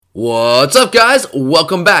What's up, guys?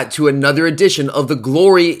 Welcome back to another edition of the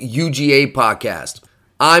Glory UGA podcast.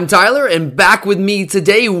 I'm Tyler, and back with me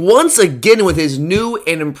today, once again with his new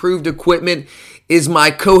and improved equipment, is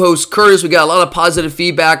my co-host Curtis. We got a lot of positive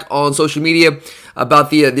feedback on social media about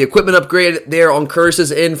the equipment upgrade there on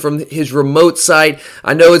Curtis's end from his remote site.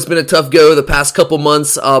 I know it's been a tough go the past couple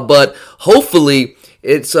months, but hopefully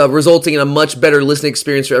it's resulting in a much better listening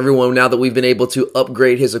experience for everyone now that we've been able to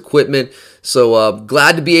upgrade his equipment. So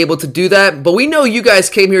glad to be able to do that. But we know you guys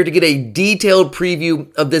came here to get a detailed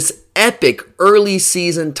preview of this epic early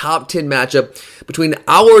season top 10 matchup between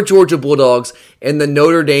our Georgia Bulldogs and the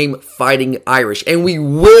Notre Dame Fighting Irish. And we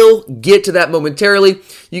will get to that momentarily.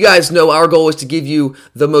 You guys know our goal is to give you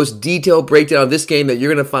the most detailed breakdown of this game that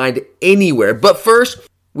you're going to find anywhere. But first,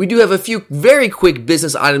 we do have a few very quick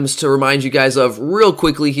business items to remind you guys of real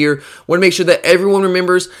quickly here. Want to make sure that everyone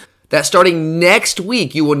remembers that starting next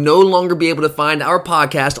week, you will no longer be able to find our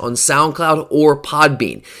podcast on SoundCloud or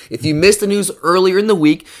Podbean. If you missed the news earlier in the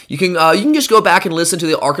week, you can just go back and listen to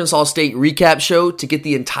the Arkansas State recap show to get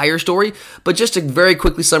the entire story. But just to very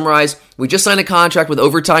quickly summarize, we just signed a contract with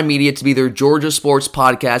Overtime Media to be their Georgia sports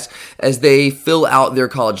podcast as they fill out their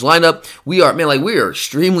college lineup. We are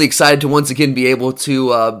extremely excited to once again be able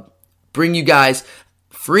to bring you guys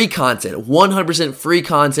free content, 100% free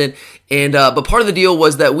content. And but part of the deal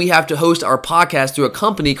was that we have to host our podcast through a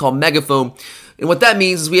company called Megaphone. And what that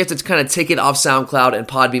means is we have to kind of take it off SoundCloud and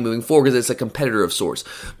Podbean moving forward because it's a competitor of sorts.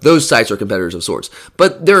 Those sites are competitors of sorts.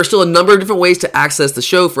 But there are still a number of different ways to access the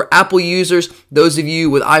show. For Apple users, those of you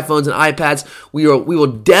with iPhones and iPads, we will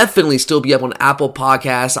definitely still be up on Apple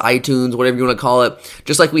Podcasts, iTunes, whatever you want to call it,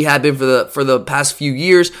 just like we have been for the past few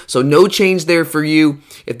years. So no change there for you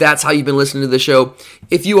if that's how you've been listening to the show.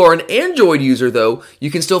 If you are an Android user, though, you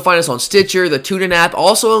can still find us on Stitcher, the TuneIn app,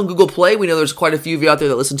 also on Google Play. We know there's quite a few of you out there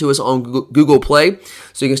that listen to us on Google Play,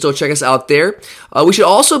 so you can still check us out there. We should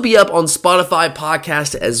also be up on Spotify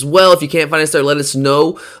podcast as well. If you can't find us there, let us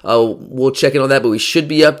know. We'll check in on that, but we should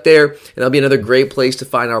be up there, and that'll be another great place to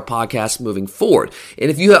find our podcast moving forward.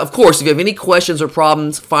 And if you have any questions or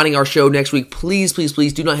problems finding our show next week, please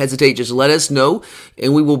do not hesitate. Just let us know,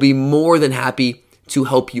 and we will be more than happy to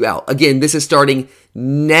help you out. Again, this is starting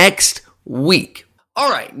next week. All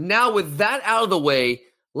right, now with that out of the way,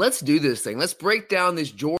 let's do this thing. Let's break down this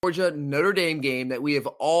Georgia Notre Dame game that we have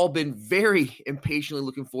all been very impatiently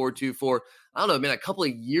looking forward to for, a couple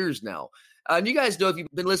of years now. And you guys know, if you've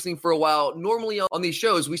been listening for a while, normally on these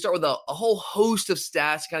shows, we start with a whole host of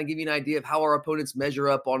stats to kind of give you an idea of how our opponents measure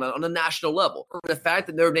up on a national level. The fact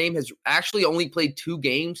that Notre Dame has actually only played 2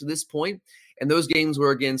 games to this point, and those games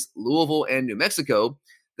were against Louisville and New Mexico,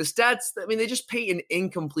 the stats, they just paint an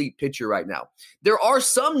incomplete picture right now. There are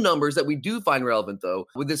some numbers that we do find relevant, though,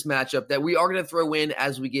 with this matchup that we are going to throw in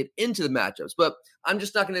as we get into the matchups. But I'm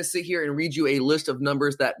just not going to sit here and read you a list of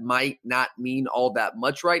numbers that might not mean all that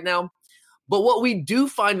much right now. But what we do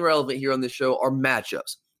find relevant here on this show are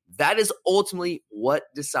matchups. That is ultimately what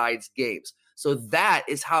decides games. So that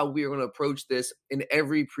is how we are going to approach this in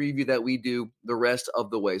every preview that we do the rest of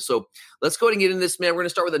the way. So let's go ahead and get into this, man. We're going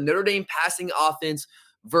to start with the Notre Dame passing offense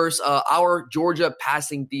versus our Georgia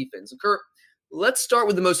passing defense. Kurt, let's start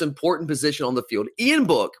with the most important position on the field. Ian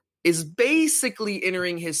Book is basically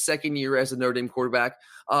entering his second year as a Notre Dame quarterback.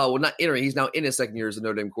 Not entering, he's now in his second year as a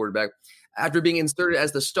Notre Dame quarterback after being inserted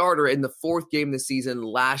as the starter in the 4th game of the season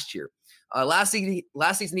last year. Last season,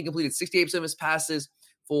 he completed 68% of his passes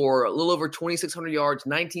for a little over 2,600 yards,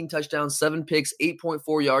 19 touchdowns, 7 picks,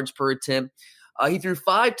 8.4 yards per attempt. He threw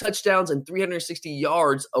 5 touchdowns and 360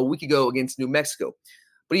 yards a week ago against New Mexico.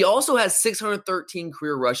 But he also has 613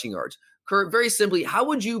 career rushing yards. Kurt, very simply, how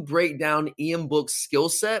would you break down Ian Book's skill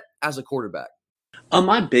set as a quarterback?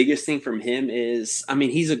 My biggest thing from him is,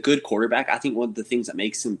 he's a good quarterback. I think one of the things that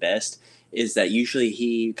makes him best is that usually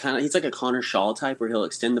he's like a Connor Shaw type where he'll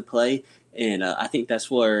extend the play. And I think that's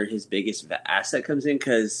where his biggest asset comes in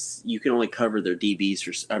because you can only cover their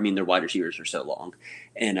their wide receivers for so long.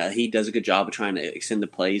 And he does a good job of trying to extend the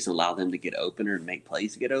plays and allow them to get open or make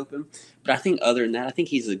plays to get open. But I think other than that, I think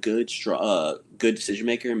he's a good decision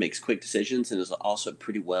maker and makes quick decisions and is also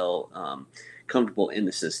pretty well comfortable in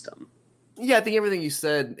the system. Yeah, I think everything you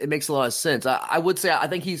said, it makes a lot of sense. I would say I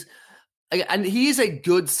think he's a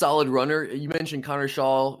good, solid runner. You mentioned Connor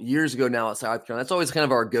Shaw years ago now at South Carolina. That's always kind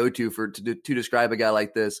of our go-to to describe a guy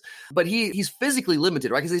like this. But he's physically limited,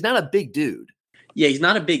 right? Because he's not a big dude. Yeah, he's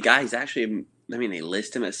not a big guy. He's actually, they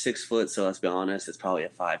list him at 6 foot, so let's be honest, it's probably a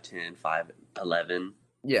 5'10", 5'11".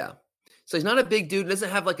 Yeah. So he's not a big dude, doesn't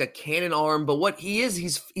have like a cannon arm, but what he is,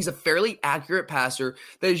 he's a fairly accurate passer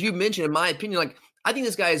that, as you mentioned, in my opinion, I think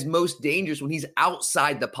this guy is most dangerous when he's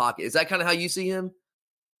outside the pocket. Is that kind of how you see him?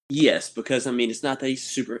 Yes, because I mean, it's not that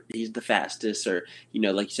he's the fastest or,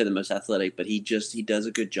 like you said, the most athletic, but he does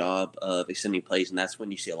a good job of extending plays, and that's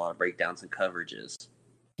when you see a lot of breakdowns and coverages.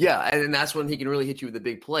 Yeah, and that's when he can really hit you with a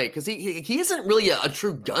big play because he isn't really a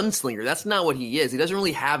true gunslinger. That's not what he is. He doesn't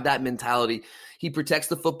really have that mentality. He protects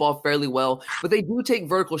the football fairly well, but they do take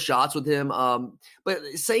vertical shots with him. But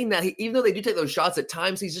saying that, even though they do take those shots at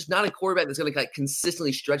times, he's just not a quarterback that's going to like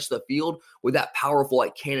consistently stretch the field with that powerful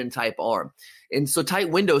like cannon type arm. And so tight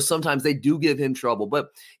windows sometimes they do give him trouble, but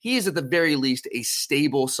he is at the very least a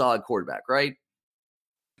stable, solid quarterback, right?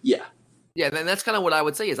 Yeah. Yeah, and that's kind of what I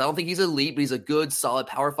would say is I don't think he's elite, but he's a good, solid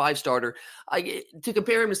Power 5 starter. To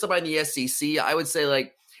compare him to somebody in the SEC, I would say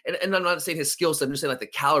like, and I'm not saying his skill set, I'm just saying like the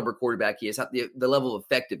caliber quarterback he is, the level of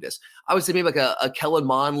effectiveness. I would say maybe like a Kellen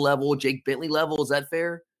Mond level, Jake Bentley level. Is that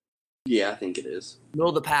fair? Yeah, I think it is. Middle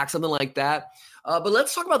of the pack, something like that. But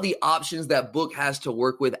let's talk about the options that Book has to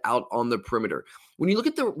work with out on the perimeter. When you look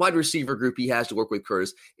at the wide receiver group he has to work with,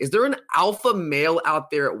 Curtis, is there an alpha male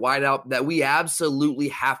out there at wideout that we absolutely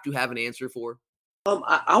have to have an answer for?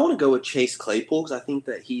 I want to go with Chase Claypool because I think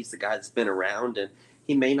that he's the guy that's been around, and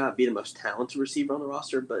he may not be the most talented receiver on the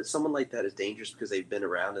roster, but someone like that is dangerous because they've been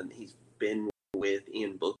around and he's been with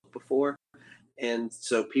Ian Book before. And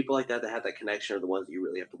so people like that have that connection are the ones that you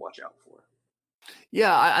really have to watch out for.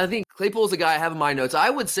 Yeah, I think Claypool is a guy I have in my notes.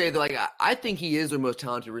 I would say that like I think he is their most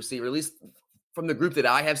talented receiver, at least from the group that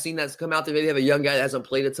I have seen that's come out there. Maybe they have a young guy that hasn't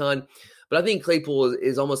played a ton, but I think Claypool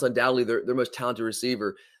is almost undoubtedly their most talented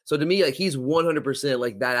receiver. So to me, like he's 100%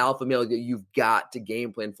 like that alpha male that you've got to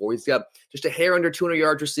game plan for. He's got just a hair under 200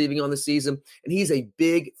 yards receiving on the season, and he's a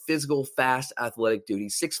big, physical, fast, athletic dude.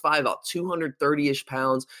 He's 6'5", about 230-ish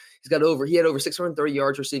pounds. He had over 630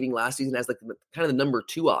 yards receiving last season as like kind of the number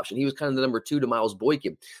 2 option. He was kind of the number 2 to Miles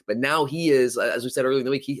Boykin, but now he is, as we said earlier in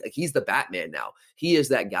the week, he's the Batman now. He is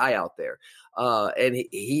that guy out there, and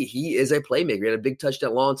he is a playmaker. He had a big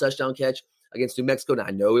long touchdown catch against New Mexico. Now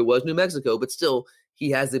I know it was New Mexico, but still, he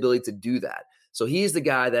has the ability to do that. So he's the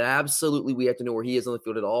guy that absolutely we have to know where he is on the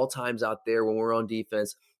field at all times out there when we're on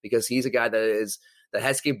defense, because he's a guy that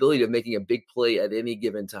has the capability of making a big play at any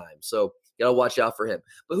given time. So you got to watch out for him.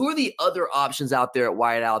 But who are the other options out there at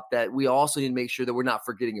wideout that we also need to make sure that we're not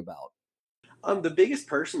forgetting about? The biggest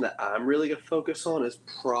person that I'm really going to focus on is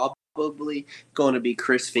probably going to be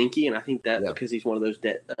Chris Finke, and I think that because he's one of those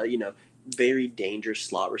very dangerous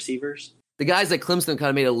slot receivers. The guys that Clemson kind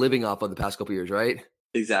of made a living off of the past couple years, right?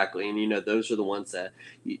 Exactly, and those are the ones that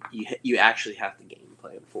you actually have to game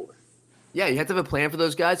plan for. Yeah, you have to have a plan for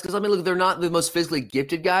those guys because, I mean, look, they're not the most physically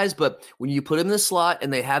gifted guys, but when you put them in the slot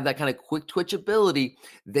and they have that kind of quick twitch ability,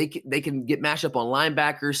 they can get matched up on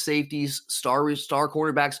linebackers, safeties, star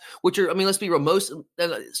cornerbacks, which are, I mean, let's be real,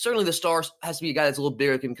 certainly the star has to be a guy that's a little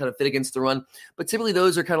bigger, can kind of fit against the run, but typically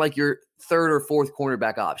those are kind of like your third or fourth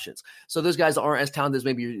cornerback options. So those guys aren't as talented as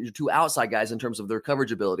maybe your 2 outside guys in terms of their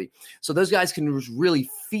coverage ability. So those guys can really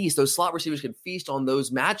feast, those slot receivers can feast on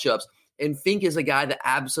those matchups. And Fink is a guy that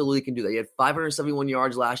absolutely can do that. He had 571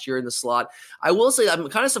 yards last year in the slot. I will say I'm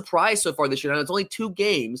kind of surprised so far this year. Now, it's only 2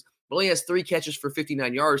 games, but only has 3 catches for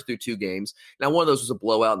 59 yards through 2 games. Now, one of those was a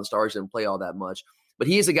blowout, and the Stars didn't play all that much. But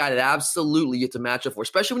he is a guy that absolutely you get to match up for,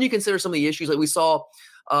 especially when you consider some of the issues like we saw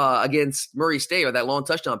against Murray State, or that long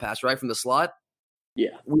touchdown pass right from the slot.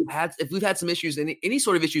 Yeah, if we've had some issues, any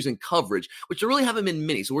sort of issues in coverage, which there really haven't been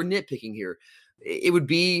many, so we're nitpicking here. It would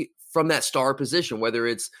be from that star position, whether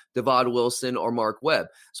it's Devad Wilson or Mark Webb.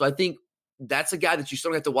 So I think that's a guy that you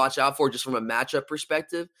still have to watch out for just from a matchup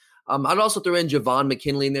perspective. I'd also throw in Javon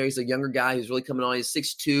McKinley in there. He's a younger guy who's really coming on. He's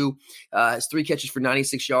 6'2", has 3 catches for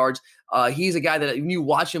 96 yards. He's a guy that when you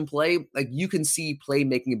watch him play, like you can see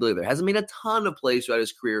playmaking ability there. Hasn't made a ton of plays throughout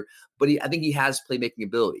his career, but I think he has playmaking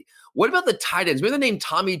ability. What about the tight ends? Remember the name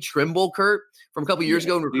Tommy Trimble, Kurt, from a couple years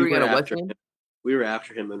ago in recruiting out of Western? We were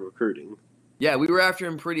after him in recruiting. Yeah, we were after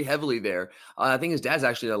him pretty heavily there. I think his dad's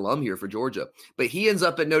actually an alum here for Georgia, but he ends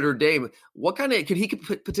up at Notre Dame. What kind of could he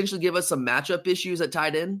potentially give us some matchup issues at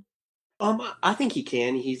tight end? I think he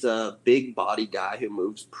can. He's a big body guy who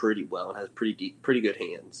moves pretty well and has pretty good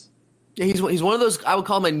hands. Yeah, he's one of those. I would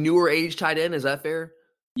call him a newer age tight end. Is that fair?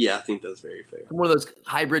 Yeah, I think that's very fair. One of those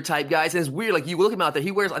hybrid type guys. And it's weird. Like you look him out there,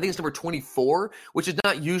 he wears, I think it's number 24, which is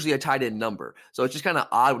not usually a tight end number. So it's just kind of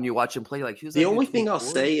odd when you watch him play. Like who's the only thing I'll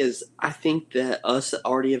say is I think that us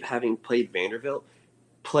already having played Vanderbilt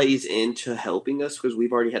plays into helping us because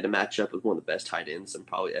we've already had to match up with one of the best tight ends in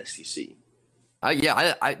probably SEC.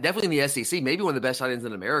 I definitely in the SEC, maybe one of the best tight ends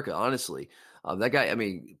in America, honestly. That guy, I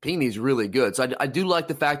mean, Pinkney's really good. So I do like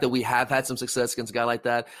the fact that we have had some success against a guy like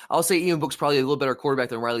that. I'll say Ian Book's probably a little better quarterback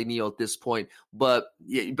than Riley Neal at this point, but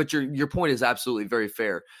your point is absolutely very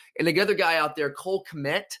fair. And the other guy out there, Cole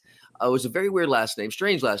Kmet, was a very weird last name,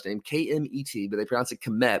 strange last name, Kmet, but they pronounce it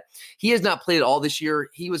Kmet. He has not played at all this year.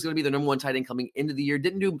 He was going to be the number one tight end coming into the year.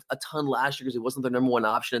 Didn't do a ton last year because he wasn't the number one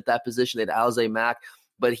option at that position. They had Alize Mack.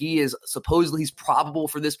 But he's probable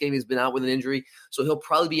for this game. He's been out with an injury, so he'll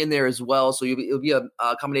probably be in there as well. So it'll be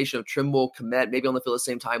a combination of Trimble, Kmet, maybe on the field at the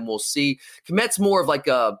same time. We'll see. Kmet's more of like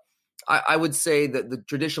I would say that the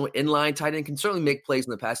traditional inline tight end can certainly make plays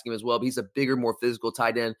in the passing game as well, but he's a bigger, more physical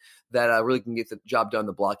tight end that really can get the job done in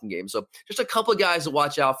the blocking game. So just a couple of guys to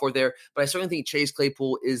watch out for there, but I certainly think Chase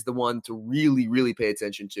Claypool is the one to really, really pay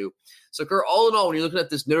attention to. So, Kurt, all in all, when you're looking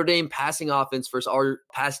at this Notre Dame passing offense versus our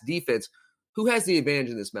pass defense, who has the advantage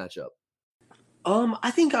in this matchup?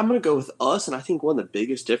 I think I'm going to go with us, and I think one of the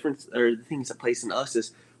biggest difference or the things that plays in us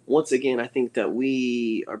is, once again, I think that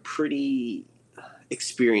we are pretty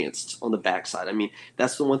experienced on the backside. I mean,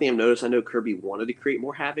 that's the one thing I've noticed. I know Kirby wanted to create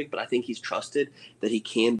more havoc, but I think he's trusted that he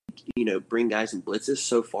can, bring guys in blitzes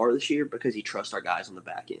so far this year because he trusts our guys on the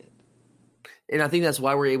back end. And I think that's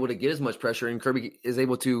why we're able to get as much pressure, and Kirby is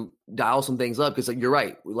able to dial some things up because, you're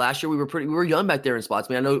right. Last year we were young back there in spots.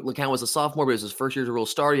 I mean, I know LeCounte was a sophomore, but it was his first year as a real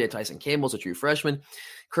starter. He had Tyson Campbell as a true freshman.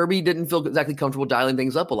 Kirby didn't feel exactly comfortable dialing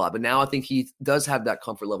things up a lot, but now I think he does have that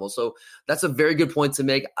comfort level. So that's a very good point to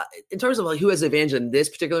make. In terms of who has the advantage in this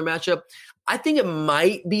particular matchup, I think it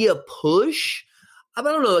might be a push. I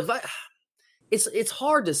don't know it's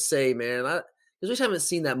hard to say, man. Because we just haven't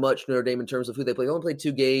seen that much Notre Dame in terms of who they play. They only played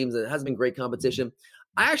 2 games, and it hasn't been great competition.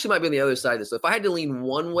 I actually might be on the other side of this. So if I had to lean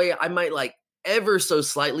one way, I might ever so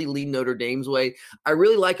slightly lean Notre Dame's way. I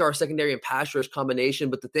really like our secondary and pass rush combination,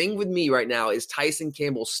 but the thing with me right now is Tyson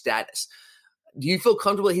Campbell's status. Do you feel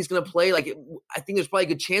comfortable that he's going to play? I think there's probably a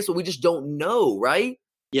good chance, but we just don't know, right?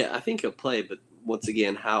 Yeah, I think he'll play, but once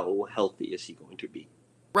again, how healthy is he going to be?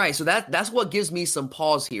 Right, so that's what gives me some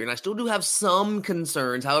pause here, and I still do have some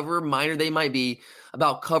concerns, however minor they might be,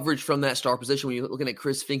 about coverage from that star position when you're looking at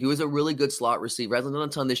Chris Fink, who is a really good slot receiver. Hasn't done a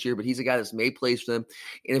ton this year, but he's a guy that's made plays for them.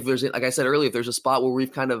 And if there's, like I said earlier, if there's a spot where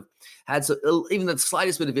we've kind of had even the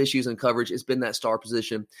slightest bit of issues in coverage, it's been that star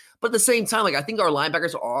position. But at the same time, I think our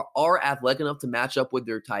linebackers are athletic enough to match up with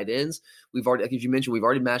their tight ends. We've already, like as you mentioned, we've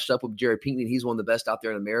already matched up with Jared Pinkney, and he's one of the best out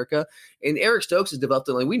there in America. And Eric Stokes has developed,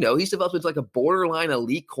 we know he's developed into a borderline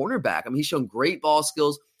elite cornerback. I mean, he's shown great ball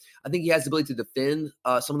skills. I think he has the ability to defend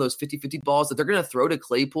some of those 50-50 balls that they're going to throw to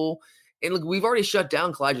Claypool. And look, we've already shut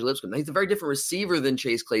down Kalijah Lipscomb. Now, he's a very different receiver than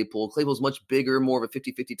Chase Claypool. Claypool's much bigger, more of a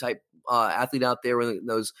 50-50 type athlete out there in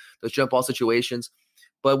those jump ball situations.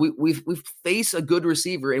 But we've faced a good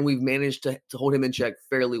receiver, and we've managed to hold him in check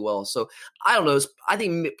fairly well. So I don't know. I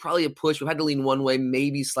think probably a push. We've had to lean one way,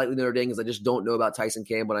 maybe slightly Notre Dame, because I just don't know about Tyson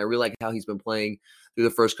Campbell, and I really like how he's been playing through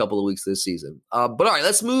the first couple of weeks this season. But all right,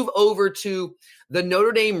 let's move over to the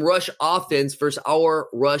Notre Dame rush offense versus our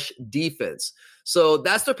rush defense. So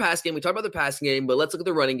that's their pass game. We talked about the passing game, but let's look at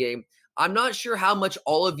the running game. I'm not sure how much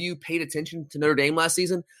all of you paid attention to Notre Dame last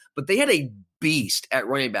season, but they had a beast at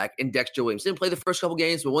running back in Dexter Williams. Didn't play the first couple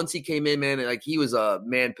games, but once he came in, man, he was a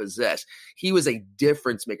man possessed. He was a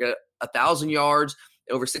difference maker. 1,000 yards,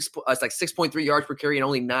 over 6.3 yards per carry in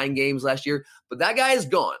only 9 games last year. But that guy is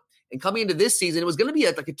gone. And coming into this season, it was going to be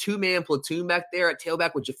a 2-man platoon back there at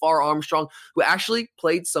tailback with Jafar Armstrong, who actually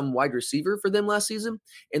played some wide receiver for them last season,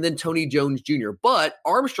 and then Tony Jones Jr. But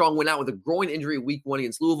Armstrong went out with a groin injury week 1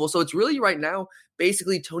 against Louisville. So it's really right now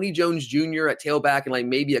basically Tony Jones Jr. at tailback and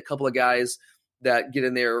maybe a couple of guys that get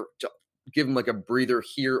in there to give him a breather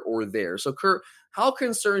here or there. So, Kurt, how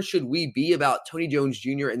concerned should we be about Tony Jones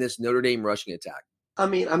Jr. and this Notre Dame rushing attack? I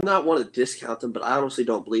mean, I'm not one to discount them, but I honestly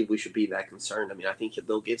don't believe we should be that concerned. I mean, I think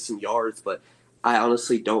they'll get some yards, but I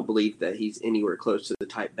honestly don't believe that he's anywhere close to the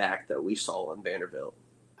type back that we saw in Vanderbilt.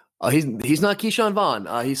 He's not Keyshawn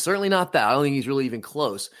Vaughn. He's certainly not that. I don't think he's really even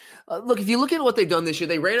close. Look, if you look at what they've done this year,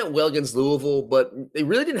 they ran it well against Louisville, but they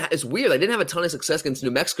really didn't. It's weird. They didn't have a ton of success against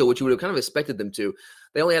New Mexico, which you would have kind of expected them to.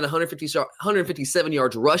 They only had 157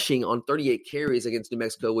 yards rushing on 38 carries against New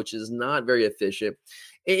Mexico, which is not very efficient.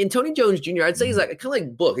 And Tony Jones Jr., I'd say he's kind of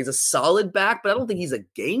like Book. He's a solid back, but I don't think he's a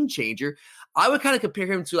game changer. I would kind of compare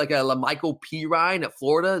him to a LaMichael Pirine at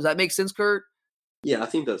Florida. Does that make sense, Kurt? Yeah, I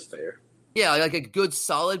think that's fair. Yeah, a good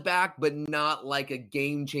solid back, but not a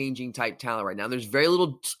game-changing type talent right now. There's very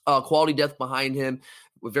little quality depth behind him,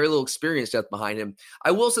 with very little experience depth behind him.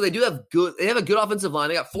 I will say they have a good offensive line.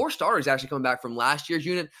 They got 4 starters actually coming back from last year's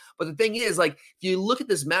unit. But the thing is, if you look at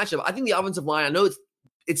this matchup, I think the offensive line, I know it's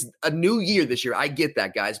it's a new year this year. I get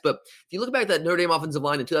that, guys. But if you look back at that Notre Dame offensive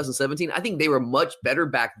line in 2017, I think they were much better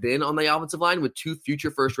back then on the offensive line with 2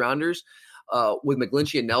 future first rounders with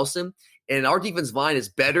McGlinchey and Nelson. And our defensive line is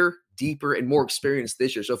better, deeper, and more experienced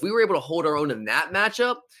this year. So if we were able to hold our own in that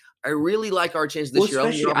matchup, I really like our chances this year.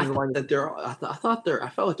 Especially, I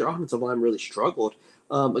felt like their offensive line really struggled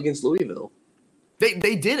against Louisville.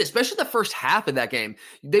 They did, especially the first half of that game.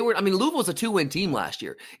 Louisville was a 2-win team last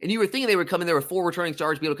year, and you were thinking they would come in there with 4 returning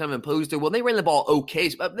starters, be able to kind of impose their will. They ran the ball okay.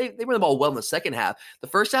 They ran the ball well in the second half. The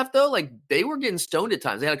first half, though, they were getting stoned at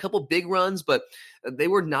times. They had a couple big runs, but they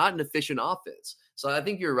were not an efficient offense. So I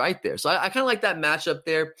think you're right there. So I kind of like that matchup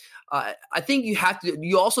there. I think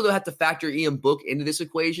you also have to factor Ian Book into this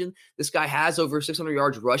equation. This guy has over 600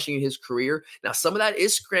 yards rushing in his career. Now, some of that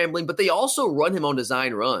is scrambling, but they also run him on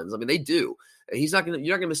design runs. I mean, they do. You're not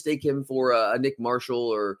going to mistake him for a Nick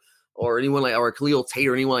Marshall or anyone or a Khalil Tate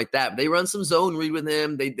or anyone like that. But they run some zone read with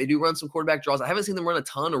him. They do run some quarterback draws. I haven't seen them run a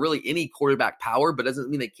ton or really any quarterback power, but it doesn't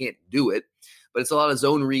mean they can't do it. But it's a lot of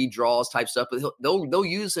zone read draws type stuff. But they'll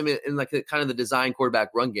use him in kind of the design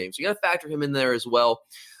quarterback run game. So you got to factor him in there as well.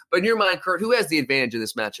 But in your mind, Kurt, who has the advantage in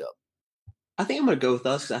this matchup? I think I'm going to go with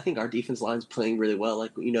us because I think our defense line's playing really well.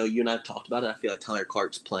 Like, you and I have talked about it. I feel like Tyler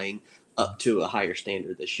Clark's playing up to a higher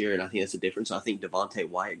standard this year, and I think that's a difference. So I think Devontae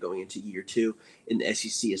Wyatt going into year 2 in the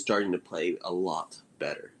SEC is starting to play a lot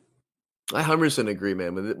better. I 100% agree,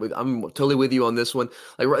 man. I'm totally with you on this one.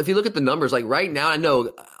 If you look at the numbers, right now, I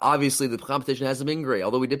know obviously the competition hasn't been great,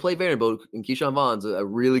 although we did play Vanderbilt, and Keyshawn Vaughn's a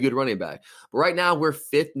really good running back. But right now, we're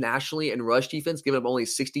 5th nationally in rush defense, giving up only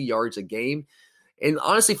 60 yards a game. And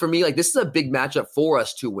honestly, for me, this is a big matchup for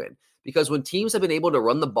us to win. Because when teams have been able to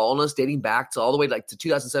run the ball on us dating back to all the way to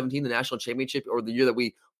 2017, the national championship, or the year that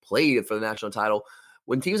we played for the national title,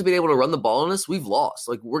 when teams have been able to run the ball on us, we've lost.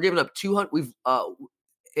 We're giving up 200.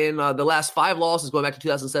 In the last 5 losses going back to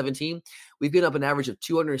 2017, we've given up an average of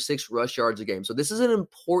 206 rush yards a game. So this is an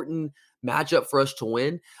important matchup for us to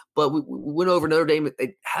win. But we went over Notre Dame.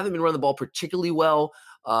 They haven't been running the ball particularly well.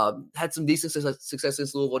 Had some decent success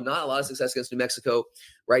against Louisville, not a lot of success against New Mexico.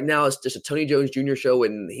 Right now, it's just a Tony Jones Jr. show,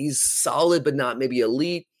 and he's solid, but not maybe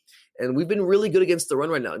elite. And we've been really good against the run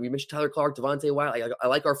right now. You mentioned Tyler Clark, Devontae Wyatt. I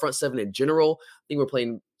like our front 7 in general. I think we're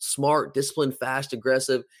playing smart, disciplined, fast,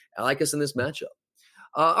 aggressive. I like us in this matchup.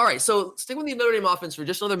 All right, so stick with the Notre Dame offense for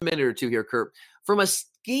just another minute or two here, Kurt. From a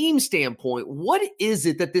scheme standpoint, what is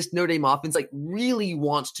it that this Notre Dame offense really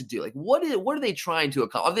wants to do? What are they trying to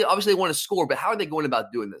accomplish? Obviously, they want to score, but how are they going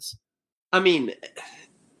about doing this? I mean,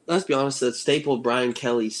 let's be honest. The staple of Brian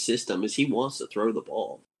Kelly's system is he wants to throw the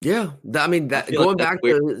ball. Yeah, going back to wants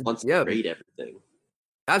to create everything.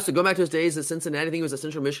 Absolutely. Going back to his days at Cincinnati, I think he was at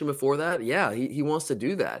Central Michigan before that. Yeah, he wants to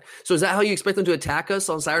do that. So is that how you expect them to attack us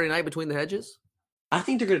on Saturday night between the hedges? I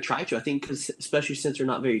think they're going to try to. I think because especially since they're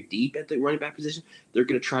not very deep at the running back position, they're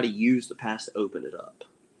going to try to use the pass to open it up.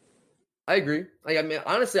 I agree.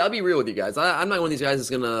 Honestly, I'll be real with you guys. I'm not one of these guys that's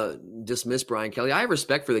going to dismiss Brian Kelly. I have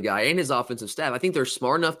respect for the guy and his offensive staff. I think they're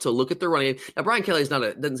smart enough to look at their running game. Now, Brian Kelly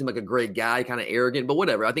doesn't seem like a great guy, kind of arrogant, but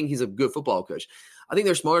whatever. I think he's a good football coach. I think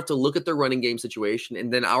they're smart enough to look at their running game situation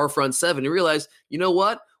and then our front 7 and realize, you know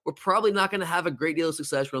what? We're probably not going to have a great deal of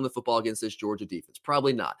success running the football against this Georgia defense.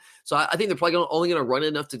 Probably not. So I think they're probably only going to run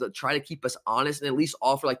enough to try to keep us honest and at least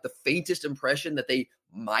offer the faintest impression that they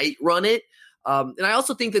might run it. And I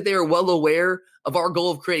also think that they are well aware of our goal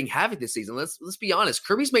of creating havoc this season. Let's be honest.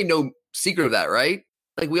 Kirby's made no secret of that, right?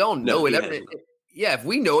 We all know it. Yeah, if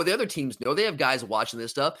we know, the other teams know. They have guys watching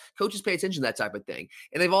this stuff. Coaches pay attention to that type of thing.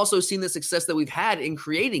 And they've also seen the success that we've had in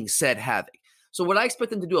creating said havoc. So what I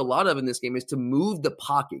expect them to do a lot of in this game is to move the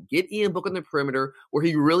pocket, get Ian Book on the perimeter where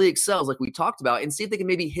he really excels, like we talked about, and see if they can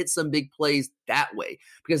maybe hit some big plays that way.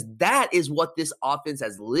 Because that is what this offense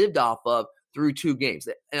has lived off of through 2 games.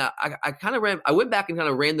 And I went back and kind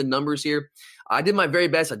of ran the numbers here. I did my very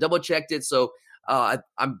best. I double checked it. So I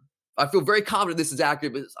feel very confident this is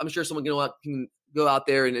accurate, but I'm sure someone can go out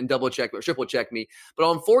there and double check or triple check me. But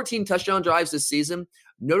on 14 touchdown drives this season,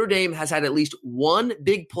 Notre Dame has had at least one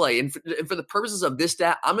big play. And for the purposes of this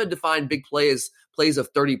stat, I'm going to define big play as plays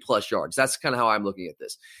of 30-plus yards. That's kind of how I'm looking at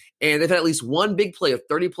this. And they've had at least one big play of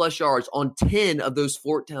 30-plus yards on 10 of those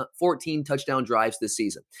 14 touchdown drives this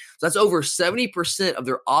season. So that's over 70% of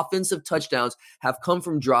their offensive touchdowns have come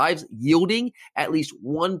from drives yielding at least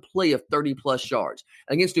one play of 30-plus yards.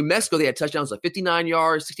 Against New Mexico, they had touchdowns of 59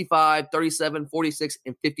 yards, 65, 37, 46,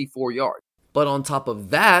 and 54 yards. But on top of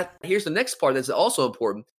that, here's the next part that's also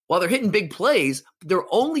important. While they're hitting big plays, they're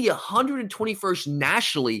only 121st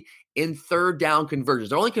nationally in third down conversions.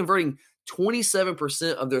 They're only converting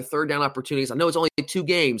 27% of their third down opportunities. I know it's only 2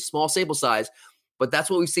 games, small sample size, but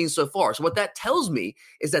that's what we've seen so far. So what that tells me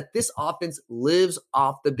is that this offense lives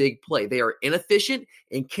off the big play. They are inefficient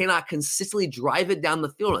and cannot consistently drive it down the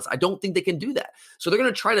field. I don't think they can do that. So they're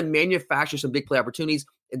going to try to manufacture some big play opportunities.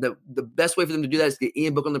 And the best way for them to do that is get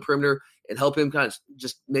Ian Book on the perimeter and help him kind of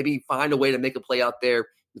just maybe find a way to make a play out there,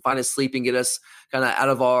 find us sleep and get us kind of out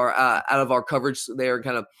of our coverage there, and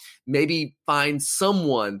kind of maybe find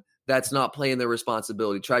someone that's not playing their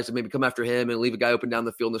responsibility, tries to maybe come after him and leave a guy open down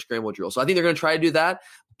the field in the scramble drill. So I think they're going to try to do that,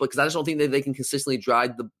 because I just don't think that they can consistently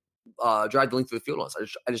drive the length of the field on us.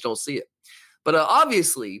 I just don't see it. But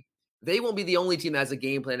obviously, they won't be the only team that has a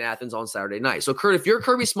game plan in Athens on Saturday night. So, Kurt, if you're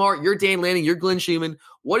Kirby Smart, you're Dan Lanning, you're Glenn Schumann,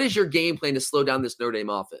 what is your game plan to slow down this Notre Dame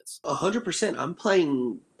offense? 100%. I'm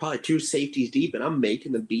playing probably 2 safeties deep, and I'm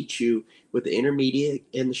making them beat you with the intermediate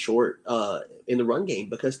and the short in the run game,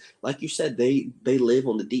 because, like you said, they live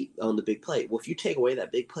on the big play. Well, if you take away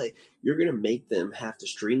that big play, you're going to make them have to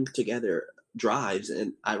string together drives,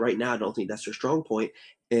 and right now I don't think that's their strong point.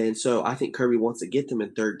 And so I think Kirby wants to get them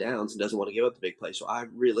in third downs and doesn't want to give up the big play. So I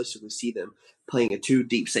realistically see them playing a 2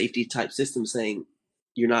 deep safety type system, saying,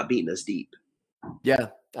 you're not beating us deep. Yeah,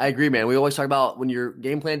 I agree, man. We always talk about when you're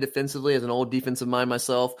game plan defensively, as an old defensive mind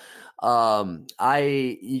myself, you got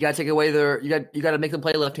to take away you got to make them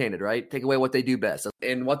play left-handed, right? Take away what they do best.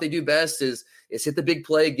 And what they do best is hit the big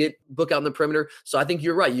play, get Book out in the perimeter. So I think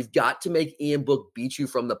you're right. You've got to make Ian Book beat you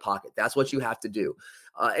from the pocket. That's what you have to do.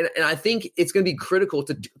 And I think it's going to be critical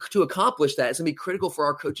to accomplish that. It's going to be critical for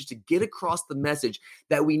our coaches to get across the message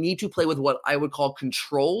that we need to play with what I would call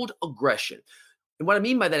controlled aggression. And what I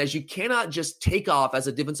mean by that is you cannot just take off as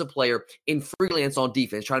a defensive player and freelance on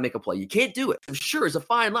defense, trying to make a play. You can't do it. Sure, it's a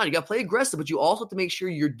fine line. You got to play aggressive, but you also have to make sure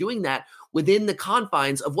you're doing that within the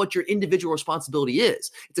confines of what your individual responsibility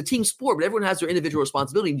is. It's a team sport, but everyone has their individual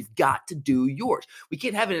responsibility, and you've got to do yours. We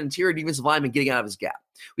can't have an interior defensive lineman getting out of his gap.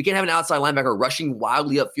 We can't have an outside linebacker rushing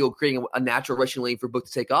wildly upfield, creating a natural rushing lane for Book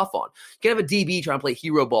to take off on. You can't have a DB trying to play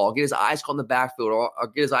hero ball, get his eyes caught in the backfield, or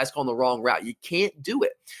get his eyes caught on the wrong route. You can't do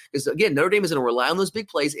it. Because, again, Notre Dame is going to rely on those big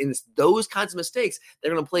plays, and it's those kinds of mistakes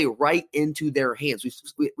they're going to play right into their hands.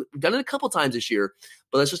 We've done it a couple times this year,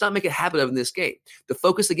 but let's just not make a habit of in this game. The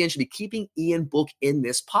focus, again, should be keeping Ian Book in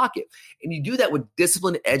this pocket. And you do that with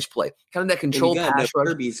disciplined edge play, kind of that controlled pass rush.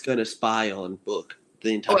 Kirby's going to spy on Book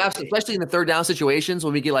the entire absolutely. Especially in the third down situations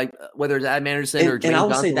when we get, like, whether it's Adam Anderson or James And I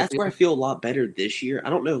would Johnson, say that's where I feel a lot better this year. I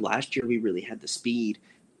don't know. Last year we really had the speed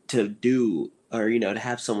to do, or, to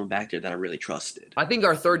have someone back there that I really trusted. I think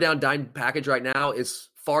our third down dime package right now is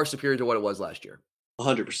far superior to what it was last year.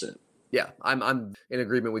 100%. Yeah, I'm in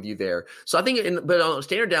agreement with you there. So I think, but on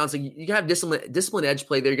standard downs, you can have disciplined edge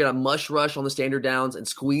play there. You got to mush rush on the standard downs and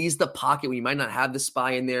squeeze the pocket when you might not have the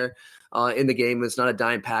spy in there in the game. It's not a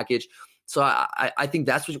dime package. So I think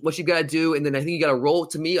that's what you got to do. And then I think you got to roll.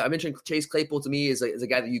 To me, I mentioned Chase Claypool to me is a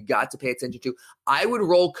guy that you got to pay attention to. I would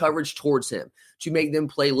roll coverage towards him to make them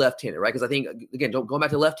play left-handed, right? Because I think, again, going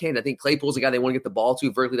back to left-handed, I think Claypool's a guy they want to get the ball to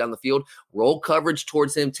vertically down the field. Roll coverage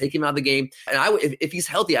towards him, take him out of the game. And if he's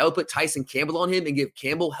healthy, I would put Tyson Campbell on him and give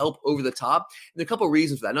Campbell help over the top. And there are a couple of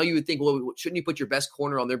reasons for that. I know you would think, well, shouldn't you put your best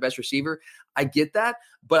corner on their best receiver? I get that,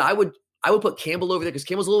 but I would put Campbell over there because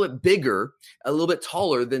Campbell's a little bit bigger, a little bit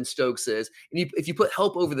taller than Stokes is. And if you put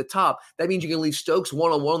help over the top, that means you can leave Stokes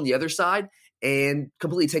one-on-one on the other side and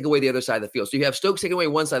completely take away the other side of the field. So you have Stokes taking away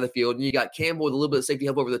one side of the field, and you got Campbell with a little bit of safety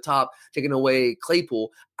help over the top, taking away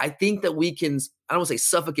Claypool. I think that we can, I don't want to say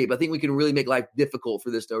suffocate, but I think we can really make life difficult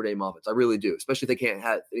for this Notre Dame offense. I really do, especially if they can't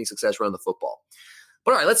have any success running the football.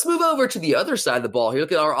 But all right, let's move over to the other side of the ball here.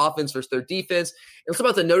 Look at our offense versus their defense. And let's talk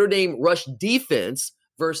about the Notre Dame rush defense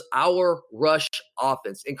versus our rush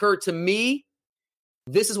offense. And Kurt, to me,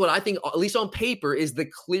 this is what I think, at least on paper, is the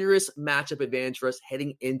clearest matchup advantage for us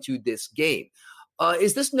heading into this game.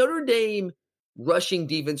 Is this Notre Dame rushing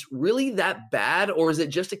defense really that bad, or is it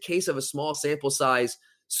just a case of a small sample size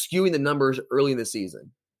skewing the numbers early in the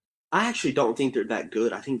season? I actually don't think they're that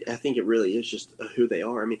good. I think it really is just who they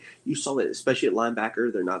are. I mean, you saw that, especially at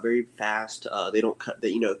linebacker, they're not very fast. They don't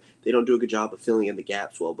they don't do a good job of filling in the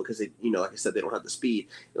gaps well because they, like I said, they don't have the speed.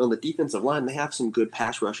 And on the defensive line, they have some good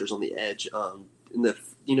pass rushers on the edge. In the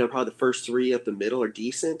probably the first 3 up the middle are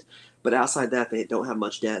decent, but outside that, they don't have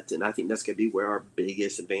much depth. And I think that's going to be where our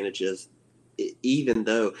biggest advantage is, even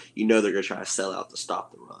though they're going to try to sell out to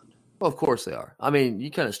stop the run. Well, of course they are. I mean, you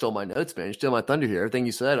kind of stole my notes, man. You stole my thunder here. Everything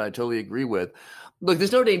you said, I totally agree with. Look,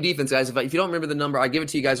 this Notre Dame defense, guys, if you don't remember the number, I give it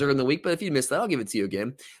to you guys earlier in the week, but if you missed that, I'll give it to you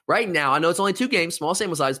again. Right now, I know it's only 2 games, small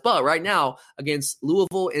sample size, but right now, against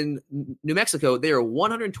Louisville and New Mexico, they are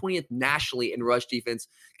 120th nationally in rush defense,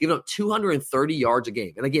 giving up 230 yards a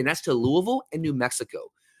game. And again, that's to Louisville and New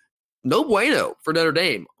Mexico. No bueno for Notre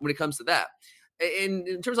Dame when it comes to that. And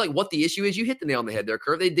in terms of like what the issue is, you hit the nail on the head there,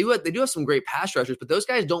 Kurt. They do have some great pass rushers, but those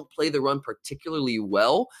guys don't play the run particularly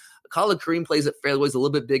well. Khalid Kareem plays it fairly well. He's a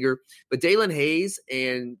little bit bigger. But Dalen Hayes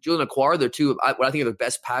and Julian Okwara, they're two of what I think are the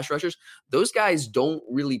best pass rushers. Those guys don't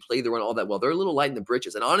really play the run all that well. They're a little light in the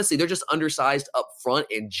britches. And honestly, they're just undersized up front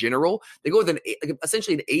in general. They go with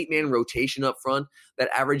essentially an 8-man rotation up front that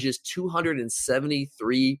averages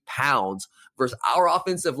 273 pounds versus our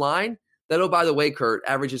offensive line that, oh, by the way, Kurt,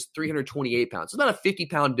 averages 328 pounds. So it's about a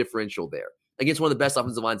 50-pound differential there against one of the best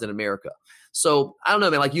offensive lines in America. So, I don't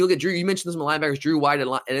know, man. Like, you look at Drew, you mentioned some linebackers, Drew White at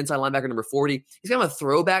inside linebacker number 40. He's kind of a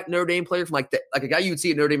throwback Notre Dame player from like a guy you would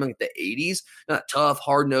see at Notre Dame in like the 80s. Not tough,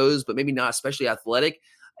 hard-nosed, but maybe not especially athletic,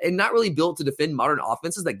 and not really built to defend modern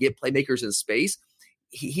offenses that get playmakers in space.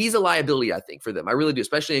 He's a liability, I think, for them. I really do,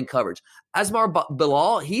 especially in coverage. Asmar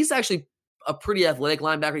Bilal, he's actually a pretty athletic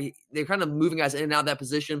linebacker. They're kind of moving guys in and out of that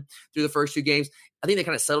position through the first 2 games. I think they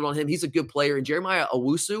kind of settled on him. He's a good player. And Jeremiah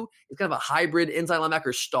Owusu is kind of a hybrid inside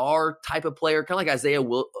linebacker star type of player, kind of like Isaiah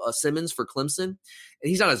Simmons for Clemson. And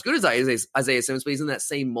he's not as good as Isaiah Simmons, but he's in that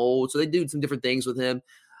same mold. So they do some different things with him.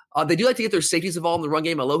 They do like to get their safeties involved in the run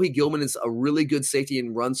game. Alohi Gilman is a really good safety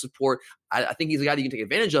in run support. I think he's a guy that you can take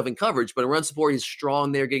advantage of in coverage, but in run support, he's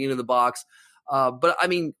strong there getting into the box. But I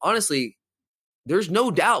mean, honestly, there's no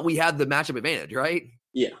doubt we have the matchup advantage, right?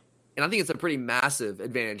 Yeah. And I think it's a pretty massive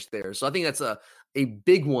advantage there. So I think that's a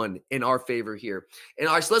big one in our favor here. And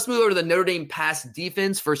all right, so let's move over to the Notre Dame pass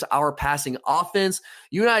defense versus our passing offense.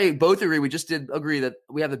 You and I both agree, we just did agree that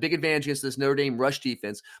we have a big advantage against this Notre Dame rush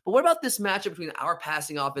defense. But what about this matchup between our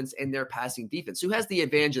passing offense and their passing defense? Who has the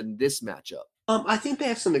advantage in this matchup? I think they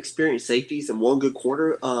have some experienced safeties and one good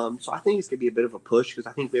corner. So I think it's going to be a bit of a push because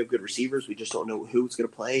I think we have good receivers. We just don't know who's going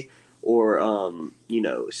to play. Or,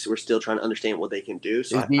 so we're still trying to understand what they can do.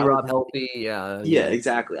 So is D-Rob healthy? Yeah,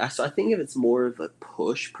 exactly. So I think it's more of a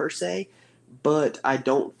push per se, but I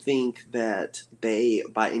don't think that they,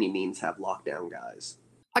 by any means, have lockdown guys.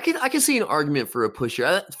 I can see an argument for a push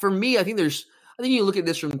here. For me, I think you look at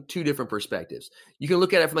this from 2 different perspectives. You can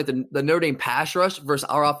look at it from like the Notre Dame pass rush versus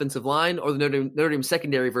our offensive line, or the Notre Dame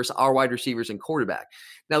secondary versus our wide receivers and quarterback.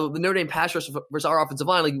 Now, the Notre Dame pass rush versus our offensive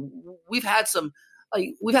line, like we've had some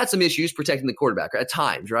issues protecting the quarterback at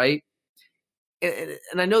times, right?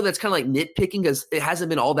 And I know that's kind of like nitpicking because it hasn't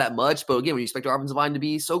been all that much. But again, when you expect our offensive line to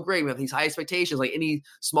be so great, we have these high expectations. Like any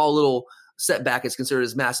small little setback is considered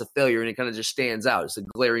as massive failure, and it kind of just stands out. It's a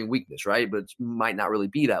glaring weakness, right? But it might not really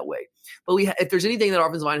be that way. But if there's anything that our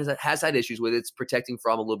offensive line has had issues with, it's protecting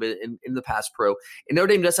from a little bit in the pass pro. And Notre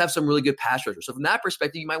Dame does have some really good pass rushers. So from that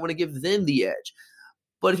perspective, you might want to give them the edge.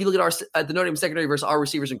 But if you look at the Notre Dame secondary versus our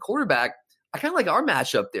receivers and quarterback, I kind of like our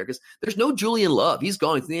matchup there because there's no Julian Love. He's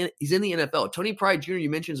gone. He's in the NFL. Tony Pride Jr., you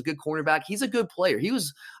mentioned, is a good cornerback. He's a good player.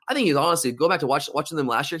 I think he's honestly, go back to watching them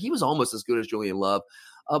last year, he was almost as good as Julian Love.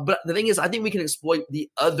 But the thing is, I think we can exploit the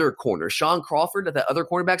other corner. Shaun Crawford at that other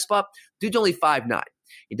cornerback spot, dude's only 5'9".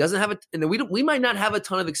 He doesn't have and we might not have a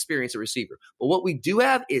ton of experience at receiver, but what we do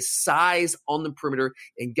have is size on the perimeter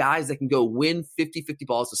and guys that can go win 50-50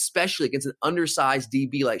 balls, especially against an undersized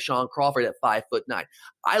DB like Shaun Crawford at 5'9".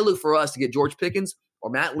 I look for us to get George Pickens or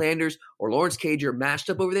Matt Landers or Lawrence Cager matched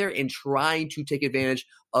up over there and trying to take advantage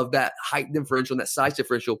of that height differential and that size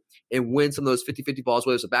differential and win some of those 50-50 balls,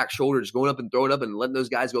 whether it's a back shoulder, just going up and throwing up and letting those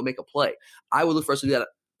guys go make a play. I would look for us to do that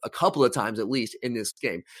a couple of times at least in this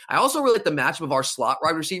game. I also really like the matchup of our slot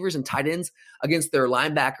wide receivers and tight ends against their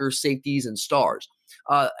linebackers, safeties, and stars.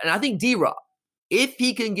 And I think D-Rob, if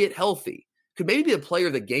he can get healthy, could maybe be the player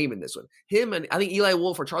of the game in this one. Him and I think Eli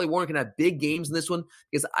Wolf or Charlie Warner can have big games in this one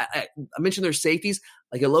because I mentioned their safeties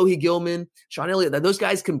like Alohi Gilman, Sean Elliott. Those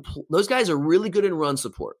guys are really good in run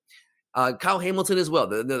support. Kyle Hamilton as well.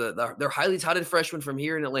 They're highly touted freshmen from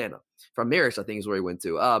here in Atlanta. From Marist, I think is where he went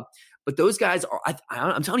to. But those guys are,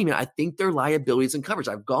 I'm telling you, man, I think they're liabilities in coverage.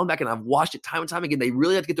 I've gone back and I've watched it time and time again. They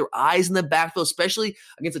really have to get their eyes in the backfield, especially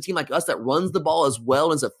against a team like us that runs the ball as well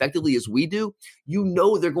and as effectively as we do. You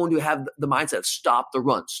know they're going to have the mindset of stop the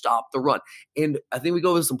run. And I think we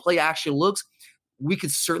go with some play action looks. We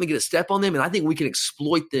could certainly get a step on them, and I think we can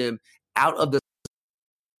exploit them out of the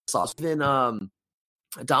sauce. Then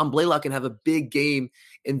Don Blaylock can have a big game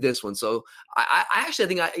in this one. So I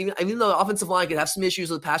actually think even though the offensive line can have some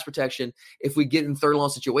issues with pass protection, if we get in third and long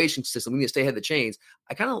situation system, we need to stay ahead of the chains.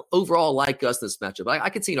 I kind of overall like us in this matchup. I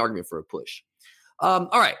could see an argument for a push. All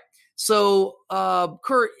right. So,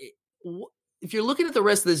 Kurt, if you're looking at the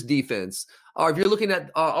rest of this defense, or if you're looking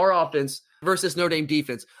at our offense versus Notre Dame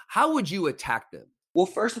defense, how would you attack them? Well,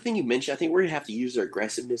 first, the thing you mentioned, I think we're going to have to use their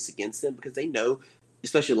aggressiveness against them because they know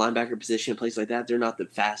especially linebacker position, places like that, they're not the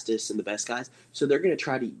fastest and the best guys. So they're going to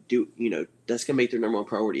try to do, that's going to make their number one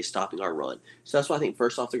priority is stopping our run. So that's why I think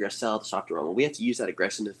first off, they're going to sell to stop the run. We have to use that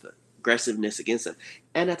aggressiveness against them.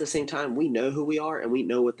 And at the same time, we know who we are and we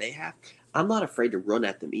know what they have. I'm not afraid to run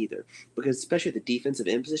at them either, because especially at the defensive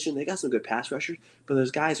end position, they got some good pass rushers, but those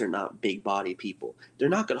guys are not big body people. They're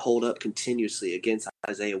not going to hold up continuously against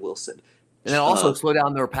Isaiah Wilson. And then also slow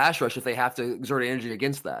down their pass rush if they have to exert energy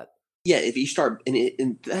against that. Yeah, if you start,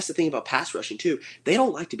 and that's the thing about pass rushing too. They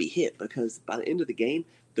don't like to be hit because by the end of the game,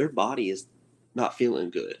 their body is not feeling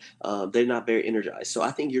good. They're not very energized. So I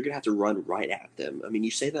think you're going to have to run right at them. I mean, you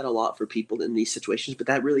say that a lot for people in these situations, but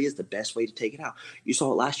that really is the best way to take it out. You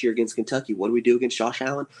saw it last year against Kentucky. What did we do against Josh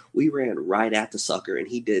Allen? We ran right at the sucker, and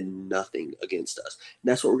he did nothing against us. And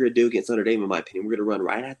that's what we're going to do against Notre Dame, in my opinion. We're going to run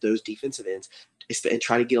right at those defensive ends and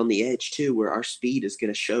try to get on the edge, too, where our speed is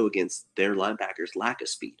going to show against their linebackers' lack of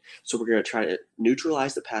speed. So we're going to try to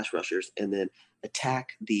neutralize the pass rushers and then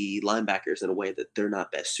attack the linebackers in a way that they're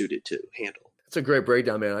not best suited to handle. That's a great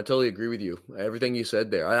breakdown, man. I totally agree with you. Everything you said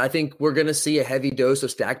there. I think we're going to see a heavy dose of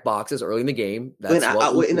stacked boxes early in the game. That's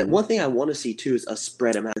and one thing I want to see, too, is a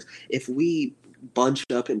spread them out. If we bunch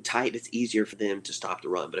up and tight, it's easier for them to stop the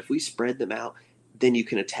run. But if we spread them out, then you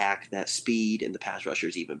can attack that speed and the pass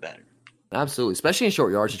rushers even better. Absolutely, especially in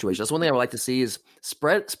short yard situations. That's one thing I would like to see is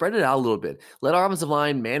spread it out a little bit. Let our offensive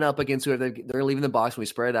line man up against whoever they're leaving the box when we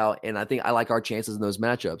spread it out, and I think I like our chances in those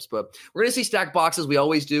matchups. But we're going to see stacked boxes. We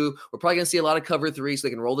always do. We're probably going to see a lot of cover three so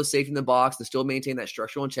they can roll the safety in the box and still maintain that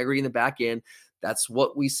structural integrity in the back end. That's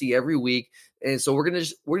what we see every week. And so we're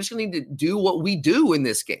just going to need to do what we do in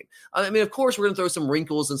this game. I mean, of course, we're going to throw some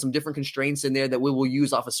wrinkles and some different constraints in there that we will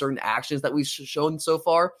use off of certain actions that we've shown so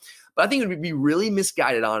far. But I think it would be really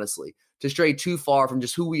misguided, honestly, to stray too far from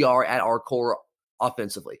just who we are at our core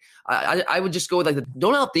offensively. I would just go with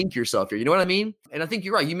don't outthink yourself here. You know what I mean? And I think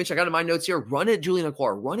you're right. You mentioned, I got in my notes here, run at Julian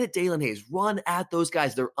Okwara, run at Dalen Hayes, run at those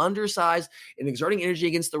guys. They're undersized and exerting energy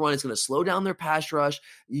against the run. It's going to slow down their pass rush.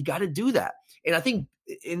 You got to do that. And I think,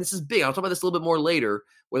 and this is big, I'll talk about this a little bit more later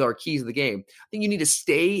with our keys of the game. I think you need to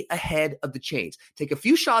stay ahead of the chains. Take a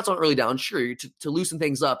few shots on early down, sure, to loosen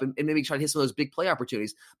things up and maybe try to hit some of those big play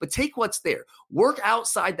opportunities, but take what's there. Work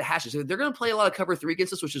outside the hashes. If they're going to play a lot of cover three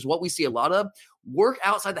against us, which is what we see a lot of. Work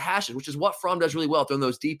outside the hashes, which is what Fromm does really well, throwing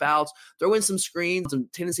those deep outs, throw in some screens, some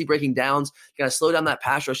tendency breaking downs, kind of slow down that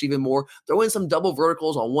pass rush even more, throw in some double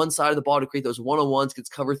verticals on one side of the ball to create those one-on-ones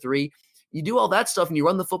against cover three. You do all that stuff and you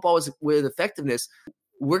run the football with effectiveness,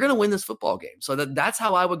 we're going to win this football game. So that's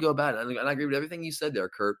how I would go about it. And I agree with everything you said there,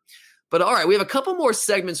 Kurt. But all right, we have a couple more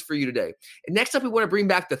segments for you today. And next up, we want to bring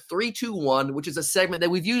back the 3-2-1, which is a segment that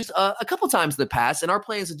we've used a couple times in the past. And our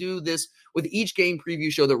plan is to do this with each game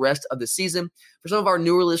preview show the rest of the season. For some of our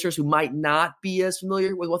newer listeners who might not be as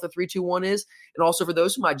familiar with what the 3-2-1 is, and also for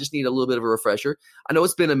those who might just need a little bit of a refresher, I know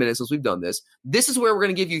it's been a minute since we've done this. This is where we're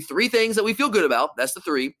going to give you 3 things that we feel good about. That's the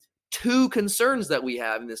 3. 2 concerns that we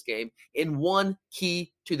have in this game, and 1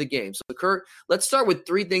 key to the game. So, Kurt, let's start with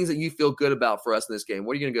 3 things that you feel good about for us in this game.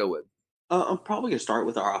 What are you going to go with? I'm probably going to start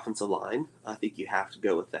with our offensive line. I think you have to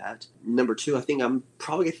go with that. Number 2, I think I'm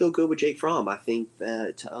probably going to feel good with Jake Fromm. I think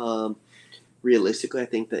that realistically, I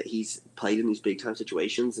think that he's played in these big-time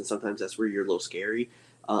situations, and sometimes that's where you're a little scary.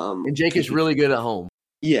 And Jake is really good at home.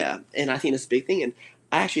 Yeah, and I think that's a big thing. And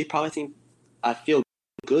I actually probably think I feel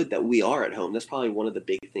good that we are at home. That's probably one of the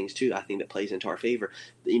big things too. I think that plays into our favor.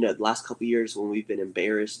 The last couple of years when we've been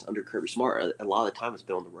embarrassed under Kirby Smart, a lot of the time it's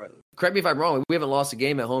been on the road. Correct me if I'm wrong. We haven't lost a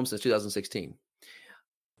game at home since 2016.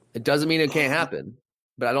 It doesn't mean it can't happen,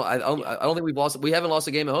 but I don't think we haven't lost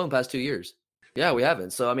a game at home the past 2 years. Yeah, we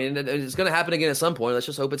haven't. So, I mean, it's going to happen again at some point. Let's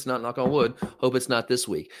just hope it's not, knock on wood, hope it's not this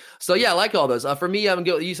week. So, yeah, I like all those. For me,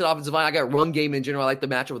 you said offensive line. I got run game in general. I like the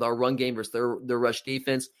matchup with our run game versus their rush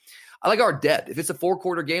defense. I like our depth. If it's a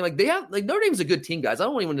 4-quarter game, Notre Dame's a good team, guys. I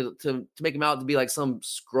don't want anyone to make them out to be like some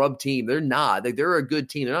scrub team. They're not. They're a good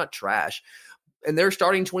team. They're not trash. And they're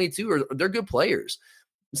starting 22, they're good players.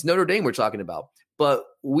 It's Notre Dame we're talking about. But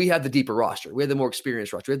we have the deeper roster. We have the more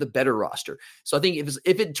experienced roster. We have the better roster. So I think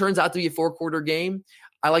if it turns out to be a 4-quarter game,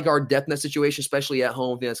 I like our depth in that situation, especially at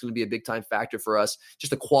home. I think that's going to be a big-time factor for us,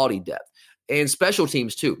 just a quality depth. And special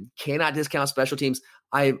teams, too. Cannot discount special teams.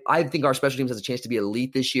 I think our special teams has a chance to be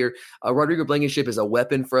elite this year. Rodrigo Blankenship is a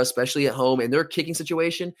weapon for us, especially at home. In their kicking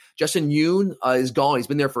situation, Justin Yoon is gone. He's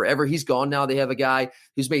been there forever. He's gone now. They have a guy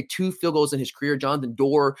who's made 2 field goals in his career, Jonathan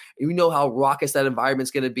Dorr. And we know how raucous that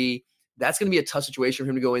environment's going to be. That's going to be a tough situation for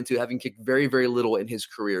him to go into, having kicked very, very little in his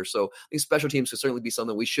career. So I think special teams could certainly be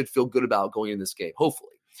something we should feel good about going in this game,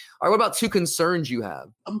 hopefully. All right, what about 2 concerns you have?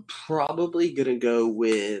 I'm probably going to go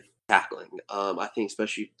with tackling. I think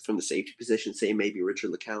especially from the safety position, say maybe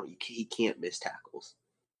Richard LeCount, he can't miss tackles.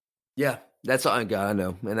 Yeah, that's all I got. I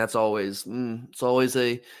know, and that's always it's always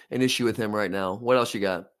an issue with him right now. What else you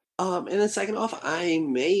got? And then second off, I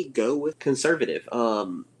may go with conservative.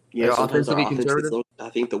 Their Sometimes offense to our be offense gets a conservative. little. I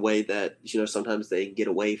think the way that sometimes they get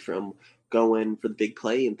away from going for the big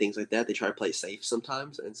play and things like that. They try to play safe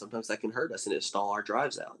sometimes, and sometimes that can hurt us and it stall our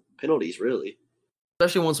drives out. Penalties, really.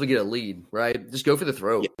 Especially once we get a lead, right? Just go for the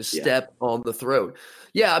throat. Just Yeah. step on the throat.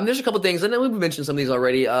 Yeah, I mean, there's a couple things. I know we've mentioned some of these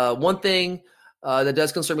already. One thing that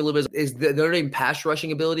does concern me a little bit is the Notre Dame pass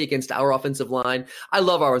rushing ability against our offensive line. I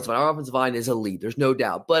love our offensive line. Our offensive line is elite. There's no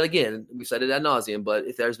doubt. But again, we've said it ad nauseum, but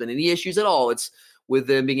if there's been any issues at all, it's with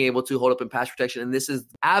them being able to hold up in pass protection. And this is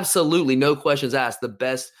absolutely, no questions asked, the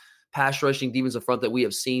best pass rushing defensive front that we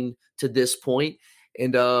have seen to this point.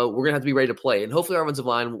 And we're going to have to be ready to play. And hopefully our offensive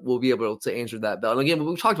line will be able to answer that bell. And again, when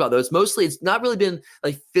we've talked about those, mostly it's not really been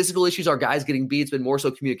like physical issues, our guys getting beat. It's been more so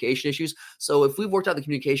communication issues. So if we've worked out the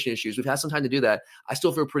communication issues, we've had some time to do that. I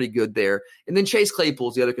still feel pretty good there. And then Chase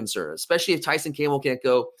Claypool's the other concern, especially if Tyson Campbell can't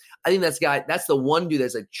go. I think that's the one dude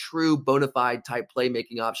that's a true bona fide type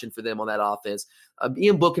playmaking option for them on that offense.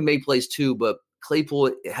 Ian Book can make plays too, but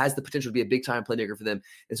Claypool has the potential to be a big-time playmaker for them,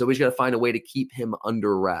 and so we just got to find a way to keep him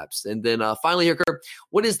under wraps. And then finally here, Kurt,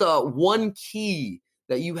 what is the one key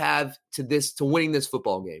that you have to winning this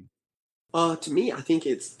football game? To me, I think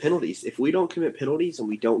it's penalties. If we don't commit penalties and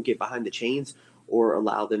we don't get behind the chains or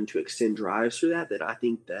allow them to extend drives through that, then I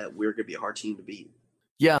think that we're going to be a hard team to beat.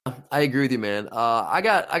 Yeah, I agree with you, man. I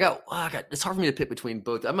got. It's hard for me to pick between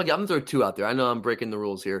both. I'm gonna throw two out there. I know I'm breaking the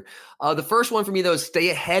rules here. The first one for me though is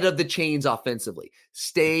stay ahead of the chains offensively.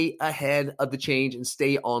 Stay ahead of the chains and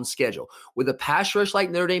stay on schedule. With a pass rush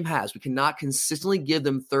like Notre Dame has, we cannot consistently give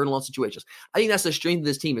them third and long situations. I think that's the strength of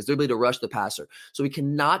this team is their ability to rush the passer. So we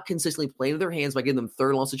cannot consistently play into their hands by giving them third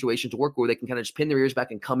and long situations to work where they can kind of just pin their ears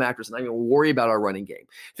back and come after us and not even worry about our running game.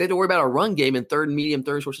 If they have to worry about our run game in third and medium,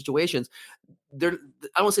 third and short situations, I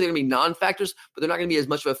don't say they're going to be non-factors, but they're not going to be as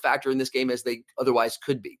much of a factor in this game as they otherwise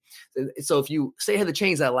could be. So if you stay ahead of the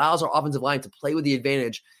chains, that allows our offensive line to play with the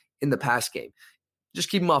advantage in the pass game. Just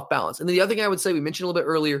keep them off balance. And then the other thing I would say, we mentioned a little bit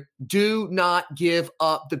earlier, do not give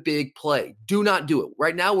up the big play. Do not do it.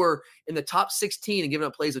 Right now we're in the top 16 and giving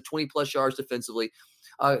up plays of 20-plus yards defensively.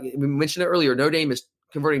 We mentioned it earlier. Notre Dame is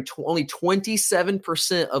converting only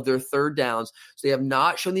 27% of their third downs. So they have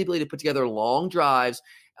not shown the ability to put together long drives.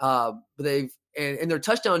 But and their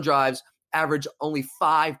touchdown drives average only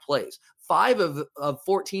 5 plays. 5 of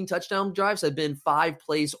 14 touchdown drives have been 5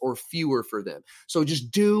 plays or fewer for them. So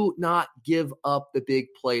just do not give up the big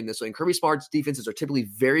play in this way. And Kirby Smart's defenses are typically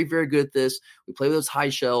very, very good at this. We play with those high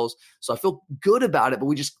shells. So I feel good about it, but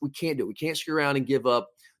we can't do it. We can't screw around and give up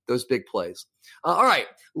those big plays. All right,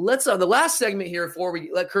 let's the last segment here before we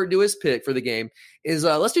let Kurt do his pick for the game is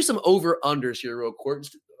let's do some over-unders here real quick.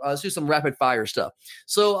 Let's do some rapid-fire stuff.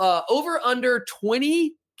 So over-under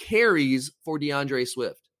 20 carries for DeAndre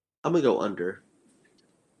Swift. I'm going to go under.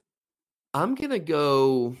 I'm going to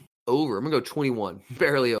go over. I'm going to go 21,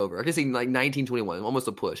 barely over. I can see like 19, 21, almost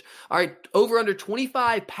a push. All right, over-under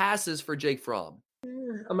 25 passes for Jake Fromm.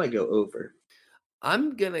 I might go over.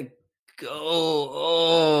 I'm going to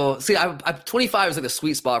go. 25 is like the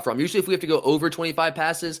sweet spot for him. Usually if we have to go over 25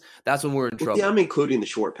 passes, that's when we're in trouble. Yeah, I'm including the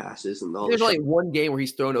short passes. And all. There's only one game where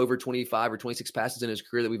he's thrown over 25 or 26 passes in his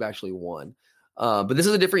career that we've actually won. But this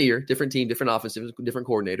is a different year, different team, different offense, different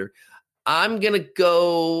coordinator. I'm going to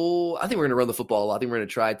go – I think we're going to run the football a lot. I think we're going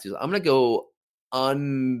to try to. I'm going to go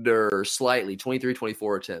under slightly, 23,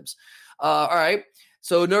 24 attempts. All right.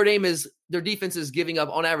 So Notre Dame their defense is giving up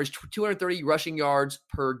on average 230 rushing yards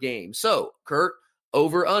per game. So, Kurt,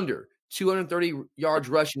 over under 230 yards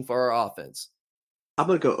rushing for our offense. I'm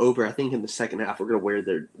going to go over. I think in the second half we're going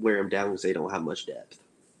to wear them down because they don't have much depth.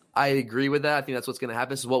 I agree with that. I think that's what's going to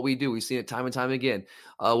happen. This is what we do. We've seen it time and time again.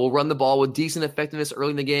 We'll run the ball with decent effectiveness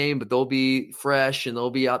early in the game, but they'll be fresh and they'll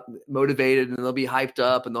be out motivated and they'll be hyped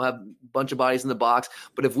up and they'll have a bunch of bodies in the box.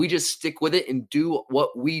 But if we just stick with it and do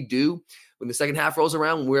what we do, when the second half rolls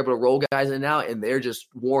around, we're able to roll guys in and out, and they're just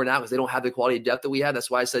worn out because they don't have the quality of depth that we have. That's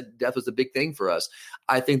why I said depth was a big thing for us.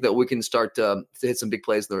 I think that we can start to hit some big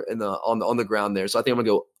plays on the ground there. So I think I'm going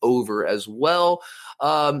to go over as well.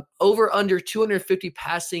 Over under 250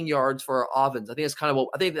 passing yards for our offense. I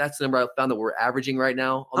think that's the number I found that we're averaging right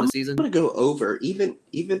now on the season. I'm going to go over, even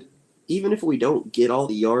if we don't get all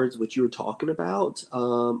the yards, which you were talking about.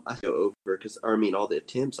 I go over because all the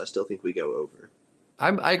attempts. I still think we go over.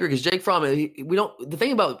 I agree because Jake Fromm, the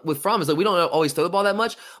thing about with Fromm is that we don't always throw the ball that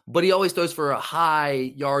much, but he always throws for a high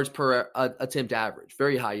yards per attempt average,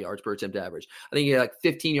 very high yards per attempt average. I think he had like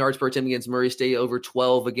 15 yards per attempt against Murray State, over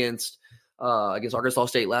 12 against Arkansas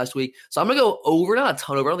State last week. So I'm going to go over, not a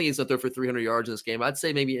ton over. I don't think he's going to throw for 300 yards in this game. I'd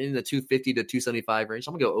say maybe in the 250 to 275 range.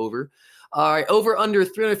 So I'm going to go over. All right, over under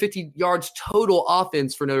 350 yards total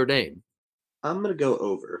offense for Notre Dame. I'm going to go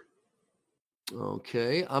over.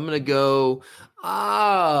 Okay, I'm going to go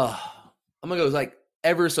like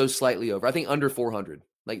ever so slightly over. I think under 400.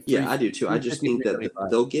 I do too. I just think that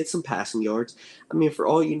they'll get some passing yards. I mean, for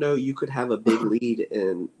all you know, you could have a big lead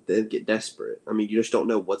and then get desperate. I mean, you just don't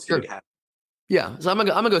know what's going to happen. Yeah, so I'm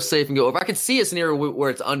gonna go safe and go over. I could see a scenario where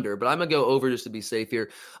it's under, but I'm gonna go over just to be safe here.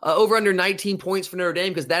 Over under 19 points for Notre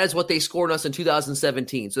Dame because that is what they scored us in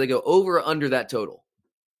 2017. So they go over or under that total.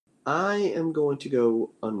 I am going to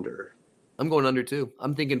go under. I'm going under too.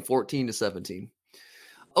 I'm thinking 14 to 17.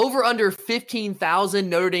 Over under 15,000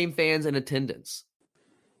 Notre Dame fans in attendance.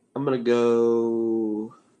 I'm going to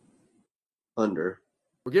go under.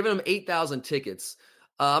 We're giving them 8,000 tickets.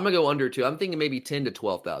 I'm going to go under too. I'm thinking maybe 10 to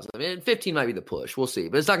 12,000. I mean, 15 might be the push. We'll see.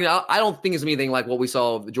 But it's not going to, I don't think it's anything like what we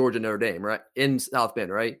saw of Georgia Notre Dame, right? In South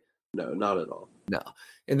Bend, right? No, not at all. No.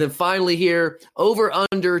 And then finally here, over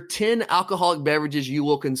under 10 alcoholic beverages you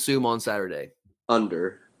will consume on Saturday.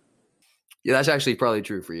 Under. Yeah, that's actually probably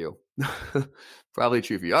true for you. Probably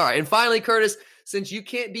true for you. All right. And finally, Curtis, since you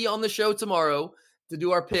can't be on the show tomorrow to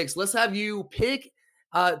do our picks, let's have you pick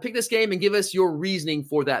this game and give us your reasoning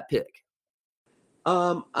for that pick.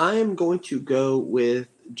 I am going to go with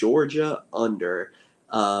Georgia under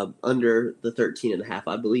the 13.5.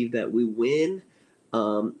 I believe that we win.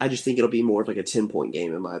 I just think it'll be more of like a 10-point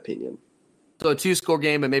game, in my opinion. So a 2-score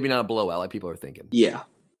game, but maybe not a blowout like people are thinking. Yeah.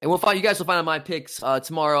 And you guys will find out my picks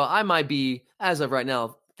tomorrow. I might be, as of right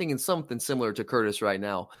now, thinking something similar to Curtis right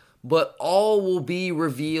now. But all will be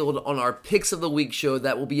revealed on our Picks of the Week show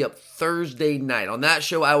that will be up Thursday night. On that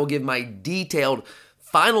show, I will give my detailed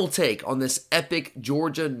final take on this epic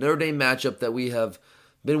Georgia-Notre Dame matchup that we have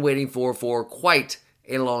been waiting for quite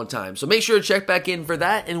a long time. So make sure to check back in for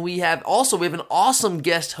that. And we have an awesome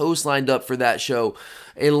guest host lined up for that show,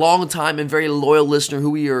 a long time and very loyal listener who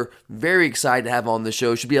we are very excited to have on the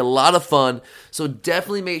show. Should be a lot of fun. So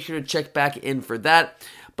definitely make sure to check back in for that.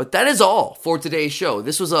 But that is all for today's show.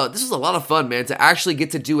 This was a lot of fun, man, to actually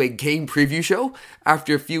get to do a game preview show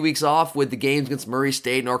after a few weeks off with the games against Murray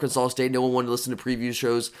State and Arkansas State. No one wanted to listen to preview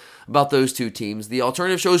shows about those two teams. The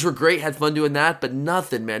alternative shows were great, had fun doing that, but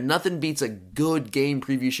nothing beats a good game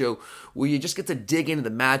preview show where you just get to dig into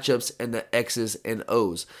the matchups and the X's and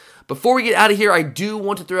O's. Before we get out of here, I do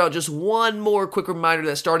want to throw out just one more quick reminder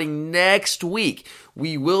that starting next week,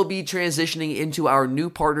 we will be transitioning into our new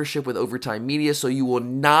partnership with Overtime Media, so you will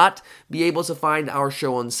not be able to find our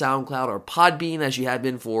show on SoundCloud or Podbean as you have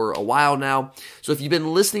been for a while now. So if you've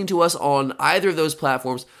been listening to us on either of those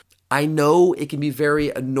platforms, I know it can be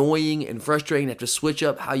very annoying and frustrating to have to switch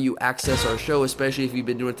up how you access our show, especially if you've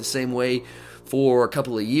been doing it the same way for a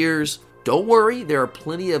couple of years. Don't worry, there are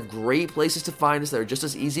plenty of great places to find us that are just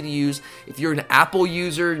as easy to use. If you're an Apple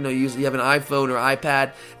user, you have an iPhone or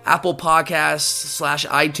iPad, Apple Podcasts /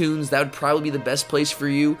 iTunes, that would probably be the best place for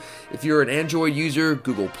you. If you're an Android user,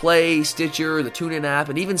 Google Play, Stitcher, the TuneIn app,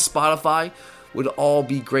 and even Spotify would all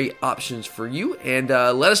be great options for you. And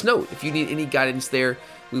let us know if you need any guidance there.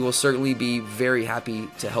 We will certainly be very happy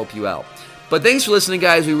to help you out. But thanks for listening,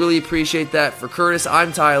 guys. We really appreciate that. For Curtis,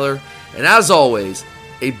 I'm Tyler. And as always,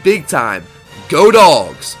 a big time Go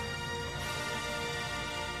Dogs!